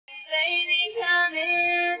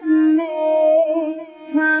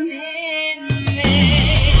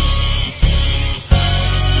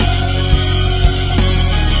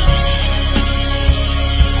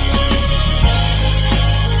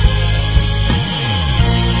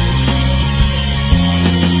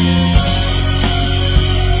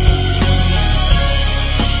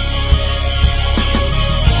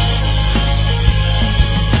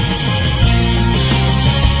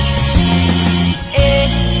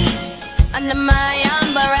under my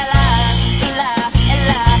umbrella. La,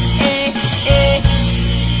 la,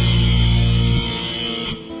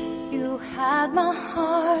 You had my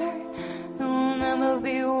heart, we'll never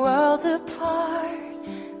be worlds apart.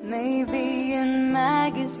 Maybe in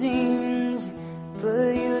magazines,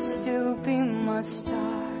 but you'll still be my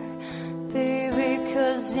star. Baby,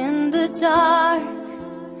 'cause in the dark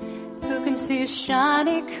you can see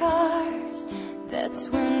shiny cars. That's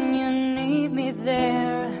when you need me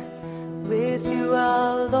there. With you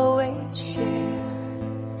I'll always share.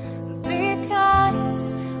 Because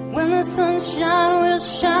when the sunshine will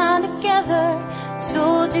shine together.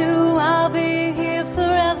 Told you I'll be here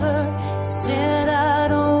forever. Said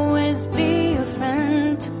I'd always be your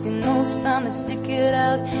friend. Took an oath I'ma stick it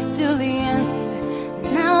out till the end.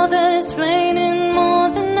 Now that it's raining more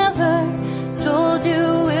than ever. Told you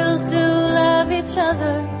we'll still love each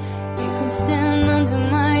other. You can stand under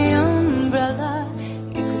my umbrella.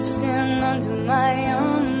 You can stand under my umbrella.